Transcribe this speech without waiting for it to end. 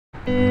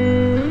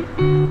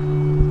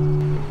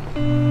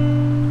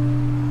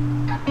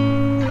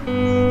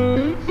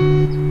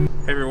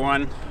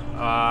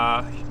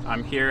everyone.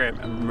 I'm here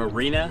at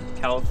Marina,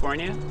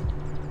 California,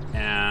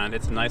 and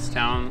it's a nice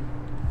town.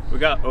 We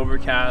got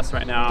overcast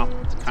right now,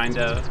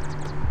 kinda,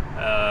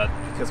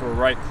 because we're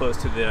right close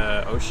to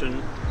the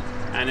ocean,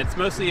 and it's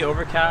mostly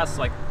overcast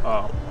like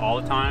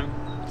all the time.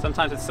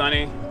 Sometimes it's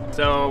sunny.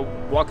 So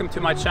welcome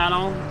to my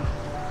channel,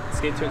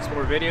 Skate to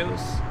Explore videos,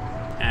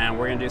 and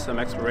we're gonna do some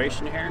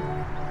exploration here.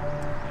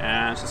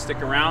 And just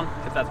stick around,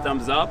 hit that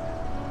thumbs up,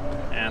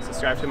 and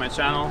subscribe to my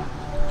channel.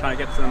 Trying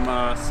to get some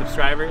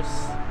subscribers,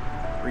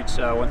 reach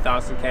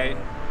 1,000K.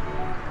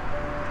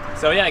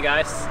 So yeah,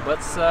 guys,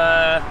 let's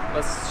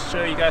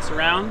show you guys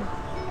around,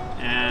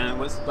 and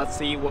let's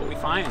see what we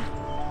find.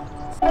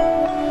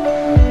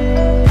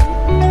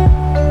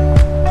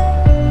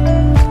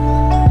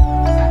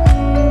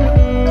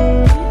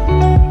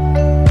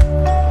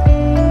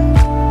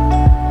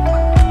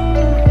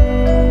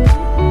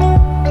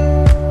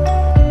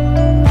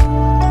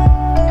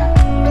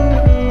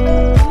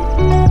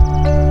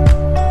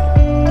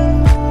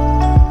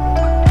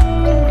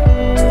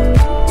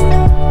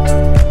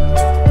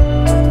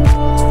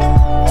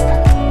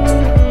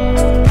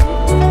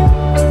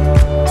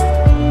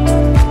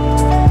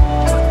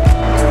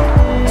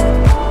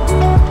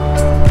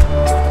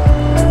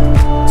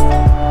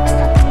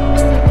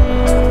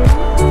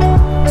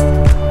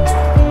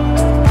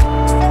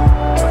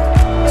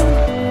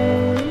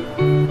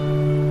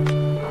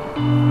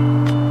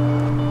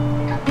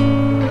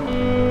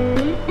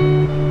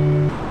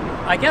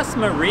 I guess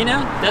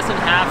Marina doesn't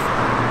have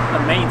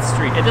a main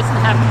street. It doesn't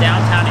have a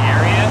downtown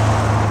area.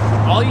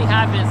 All you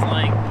have is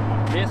like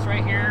this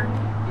right here.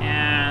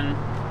 And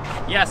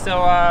yeah,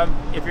 so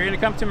if you're gonna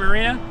come to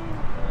Marina,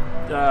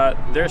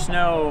 there's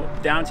no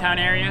downtown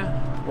area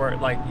where,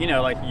 like, you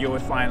know, like you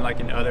would find like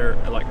in other,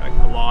 like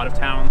a lot of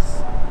towns.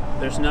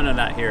 There's none of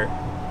that here.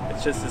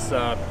 It's just this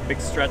big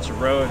stretch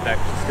of road that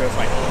just goes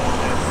like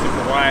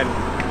super wide,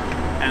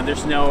 and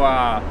there's no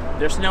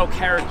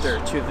character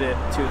to this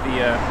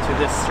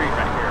street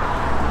right here.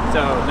 So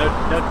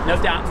no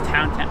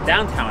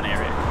downtown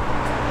area,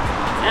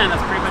 and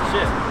that's pretty much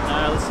it.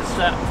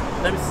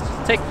 Let me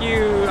take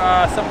you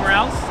somewhere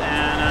else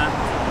and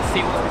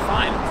see what we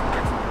find.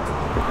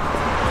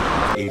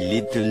 A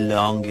little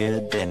longer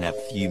than a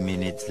few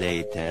minutes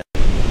later.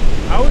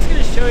 I was going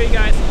to show you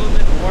guys a little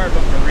bit more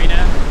about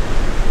Marina,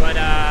 but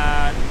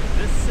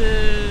this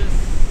is...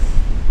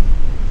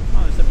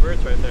 oh, there's some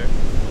birds right there.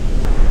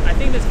 I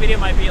think this video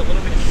might be a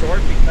little bit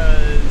short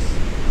because,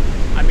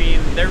 I mean,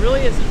 there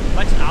really isn't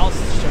much else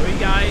to show you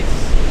guys.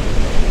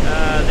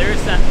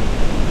 There's that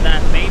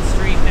main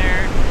street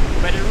there,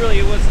 but it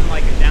really wasn't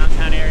like a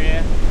downtown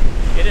area.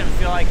 It didn't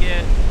feel like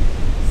it.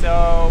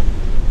 So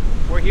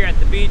we're here at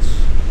the beach,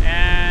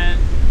 and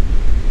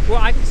well,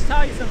 I can just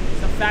tell you some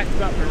facts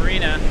about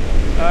Marina.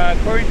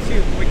 According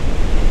to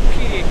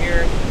Wikipedia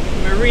here,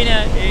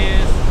 Marina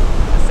is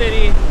a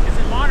city. It's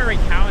in Monterey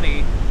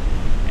County,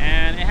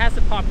 and it has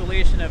a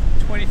population of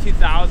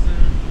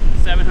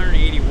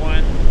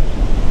 22,781.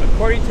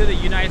 According to the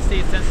United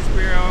States Census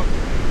Bureau,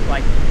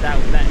 like that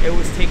it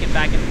was taken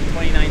back in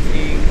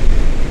 2019.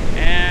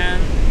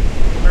 And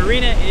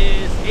Marina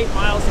is 8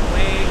 miles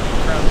away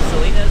from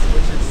Salinas,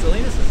 which is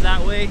Salinas is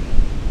that way.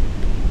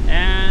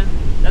 And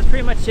that's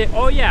pretty much it.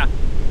 Oh yeah,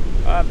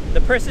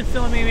 the person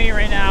filming me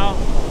right now,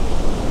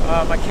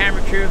 my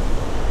camera crew,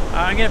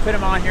 I'm gonna put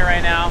him on here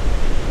right now.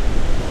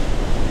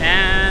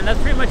 And that's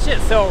pretty much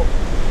it. So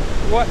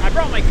what, I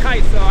brought my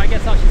kite, so I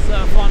guess I'll just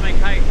fly my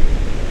kite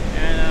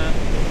and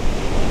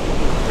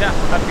yeah,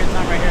 have a good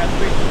time right here at the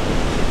beach.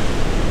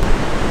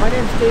 My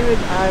name's David.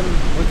 I'm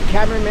with the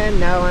cameraman.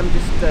 Now I'm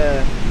just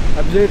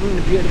observing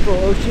the beautiful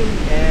ocean,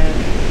 and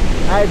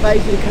I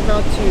advise you to come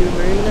out to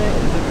Marina.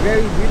 It's a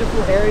very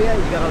beautiful area.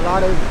 You got a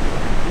lot of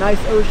nice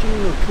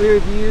ocean with clear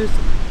views,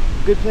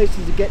 good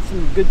places to get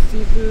some good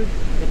seafood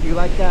if you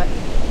like that,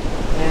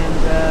 and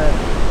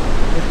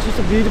it's just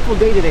a beautiful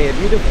day today. A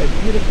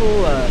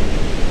beautiful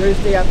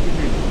Thursday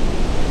afternoon.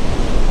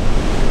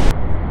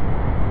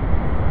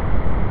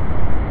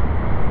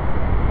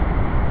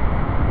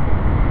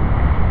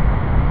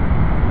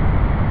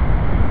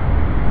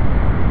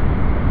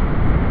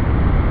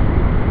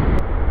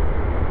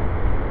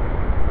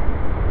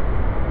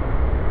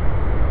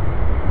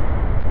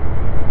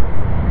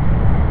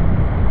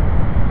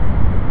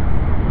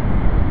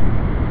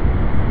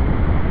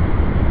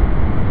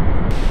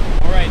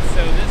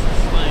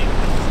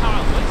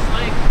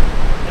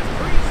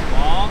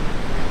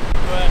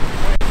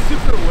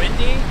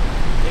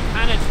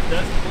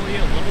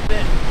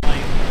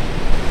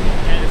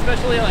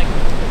 Especially like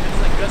if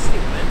it's like gusty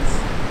winds,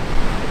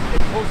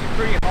 it pulls you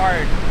pretty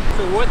hard.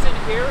 So what's in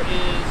here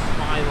is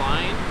my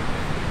line,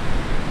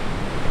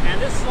 and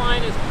this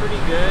line is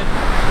pretty good.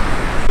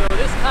 So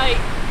this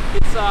kite,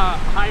 it's a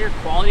higher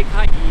quality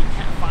kite. You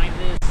can't find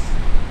this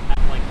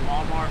at like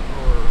Walmart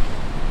or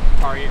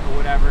Target or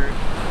whatever.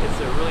 It's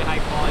a really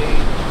high quality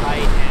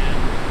kite, and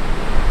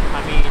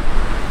I mean,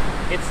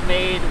 it's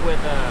made with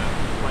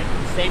like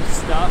the same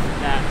stuff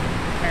that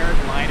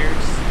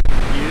paragliders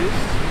use.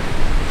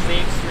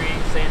 Same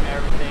string, same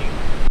everything.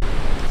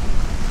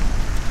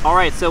 All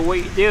right, so what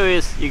you do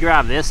is you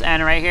grab this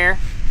end right here.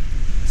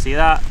 See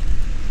that?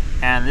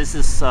 And this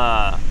is,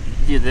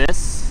 you do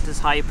this. This is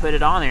how you put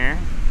it on there.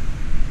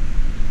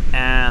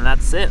 And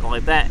that's it,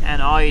 like that.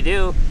 And all you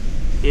do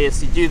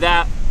is you do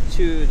that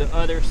to the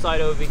other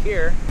side over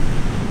here.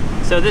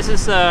 So this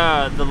is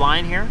the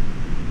line here.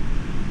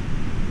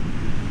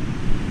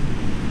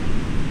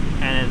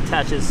 And it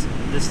attaches,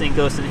 this thing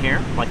goes in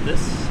here, like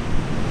this.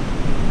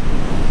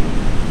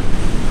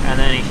 And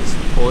then you just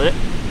pull it.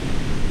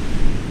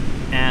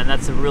 And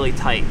that's a really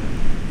tight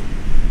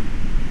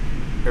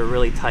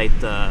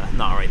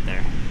knot right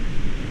there.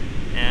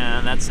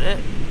 And that's it.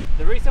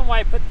 The reason why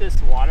I put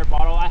this water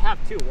bottle, I have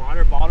 2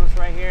 water bottles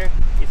right here,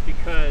 is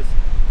because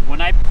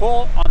when I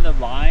pull on the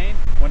line,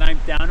 when I'm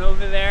down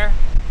over there,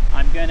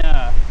 it's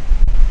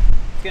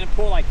gonna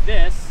pull like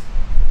this,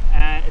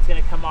 and it's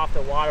gonna come off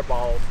the water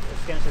bottle.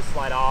 It's gonna just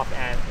slide off,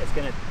 and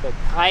the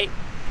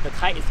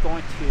kite is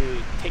going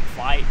to take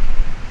flight,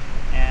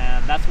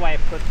 and that's why I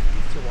put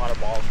these 2 water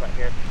bottles right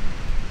here.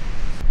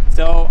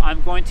 So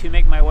I'm going to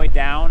make my way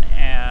down,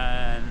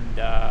 and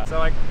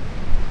so I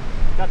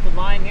got the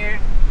line here.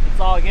 It's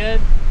all good,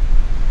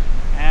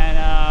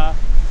 and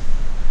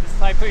this is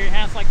how you put your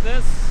hands like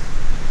this.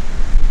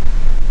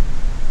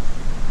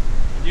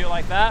 You do it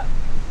like that.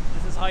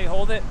 This is how you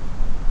hold it.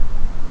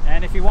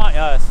 And if you want,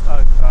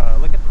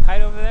 look at the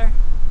kite over there.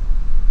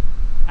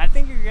 I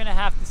think you're gonna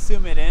have to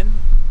zoom it in.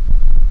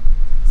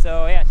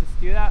 So yeah, just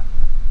do that.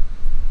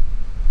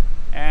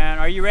 And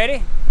are you ready?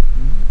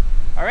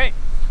 Mm-hmm. All right.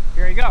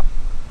 Here we go.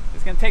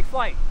 It's gonna take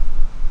flight.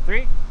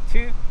 3,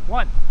 2,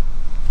 1.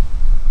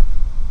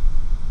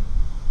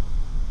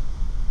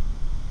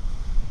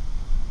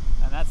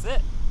 And that's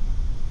it.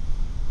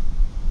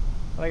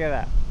 Look at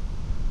that.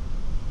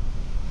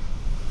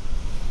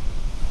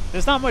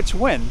 There's not much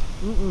wind.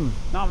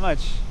 Not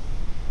much.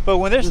 But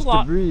when there's just a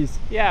lot, breeze.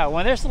 Yeah,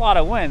 when there's a lot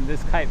of wind,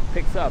 this kite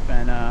picks up,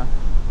 and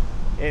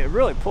it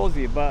really pulls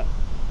you. But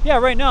yeah,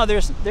 right now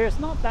there's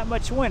not that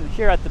much wind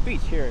here at the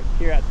beach, here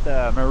at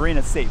the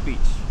Marina State Beach.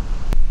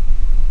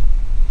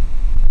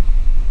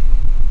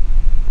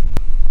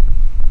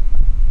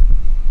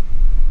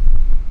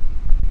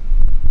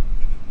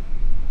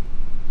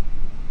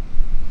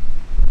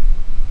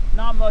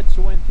 Not much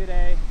wind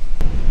today.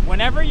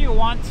 Whenever you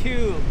want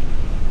to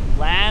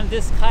land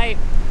this kite,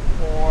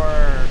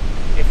 or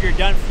if you're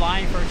done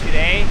flying for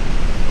today,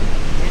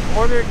 in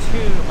order to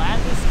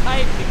land this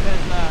kite,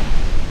 because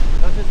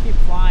they'll just keep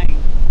flying,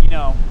 you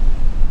know.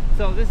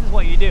 So this is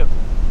what you do.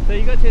 So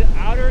you go to the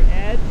outer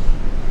edge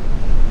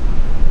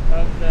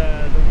of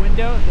the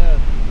window.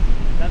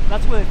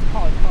 That's what it's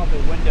called. It's called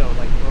the window,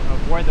 like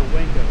of where the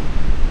wind goes.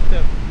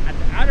 So at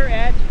the outer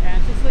edge,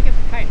 and just look at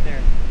the kite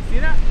there. See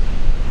that?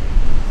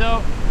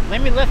 So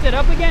let me lift it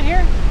up again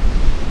here.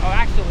 Oh,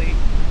 actually,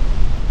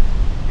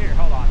 here,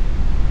 hold on.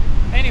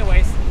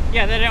 Anyways,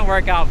 yeah, that didn't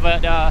work out.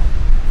 But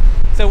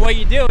so what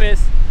you do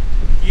is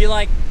you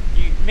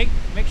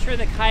make sure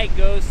the kite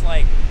goes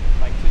like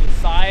to the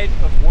side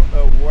of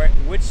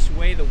which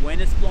way the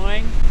wind is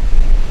blowing.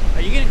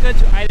 You can go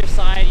to either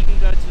side. You can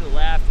go to the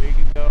left, or you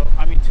can go,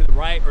 to the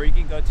right, or you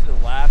can go to the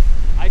left.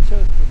 I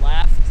chose the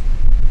left,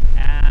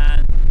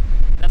 and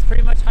that's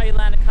pretty much how you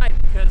land a kite.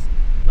 Because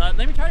let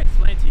me try to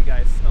explain it to you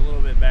guys a little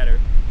bit better.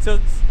 So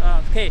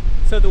okay,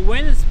 so the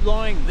wind is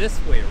blowing this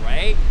way,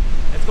 right?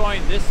 It's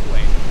going this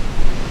way,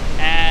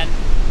 and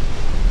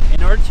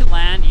in order to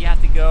land, you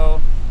have to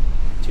go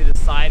to the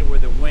side where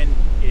the wind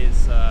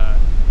is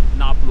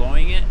not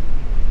blowing it,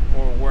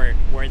 or where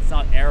it's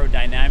not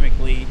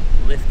aerodynamically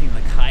lifting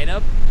the kite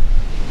up.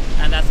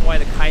 And that's why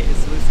the kite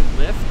is loose and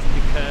lift,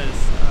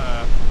 because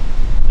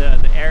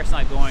the air is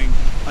not going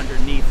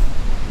underneath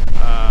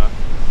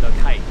the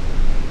kite.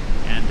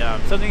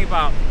 And something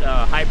about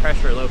high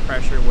pressure or low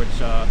pressure,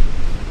 which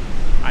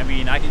I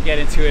can get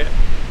into it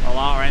a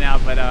lot right now,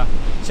 but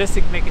just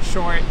to make it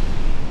short,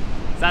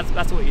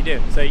 that's what you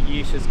do. So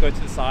you just go to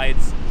the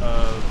sides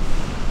of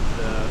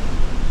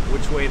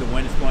which way the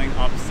wind is blowing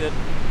opposite,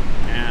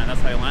 and that's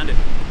how you land it.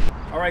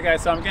 Alright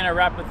guys, so I'm gonna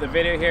wrap up the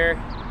video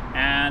here,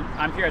 and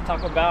I'm here at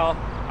Taco Bell.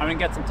 I'm gonna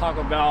get some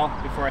Taco Bell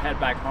before I head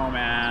back home,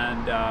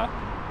 and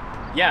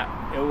yeah,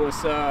 it was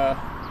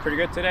pretty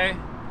good today.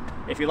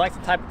 If you like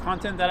the type of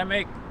content that I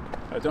make,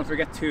 don't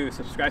forget to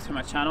subscribe to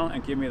my channel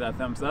and give me that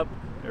thumbs up.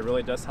 It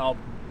really does help.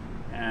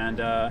 And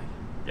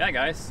yeah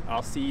guys,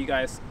 I'll see you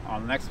guys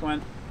on the next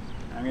one.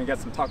 I'm gonna get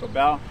some Taco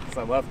Bell because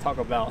I love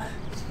Taco Bell.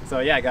 So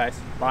yeah guys,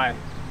 bye.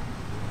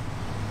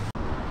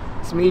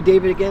 It's me,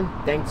 David, again.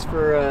 Thanks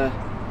for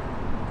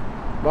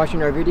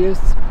watching our videos.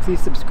 Please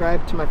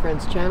subscribe to my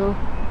friend's channel.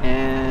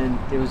 And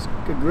it was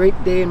a great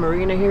day in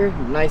Marina here.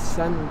 Nice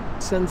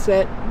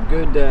sunset,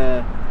 good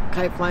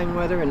kite flying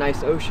weather, a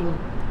nice ocean.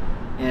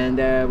 And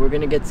we're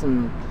gonna get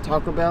some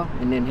Taco Bell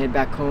and then head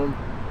back home.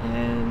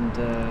 And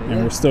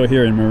yeah. We're still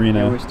here in Marina.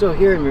 Yeah, we're still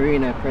here in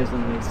Marina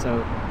presently,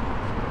 so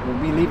we'll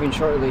be leaving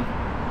shortly.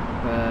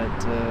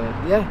 But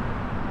yeah,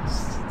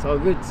 it's all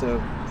good. So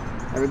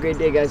have a great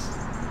day, guys.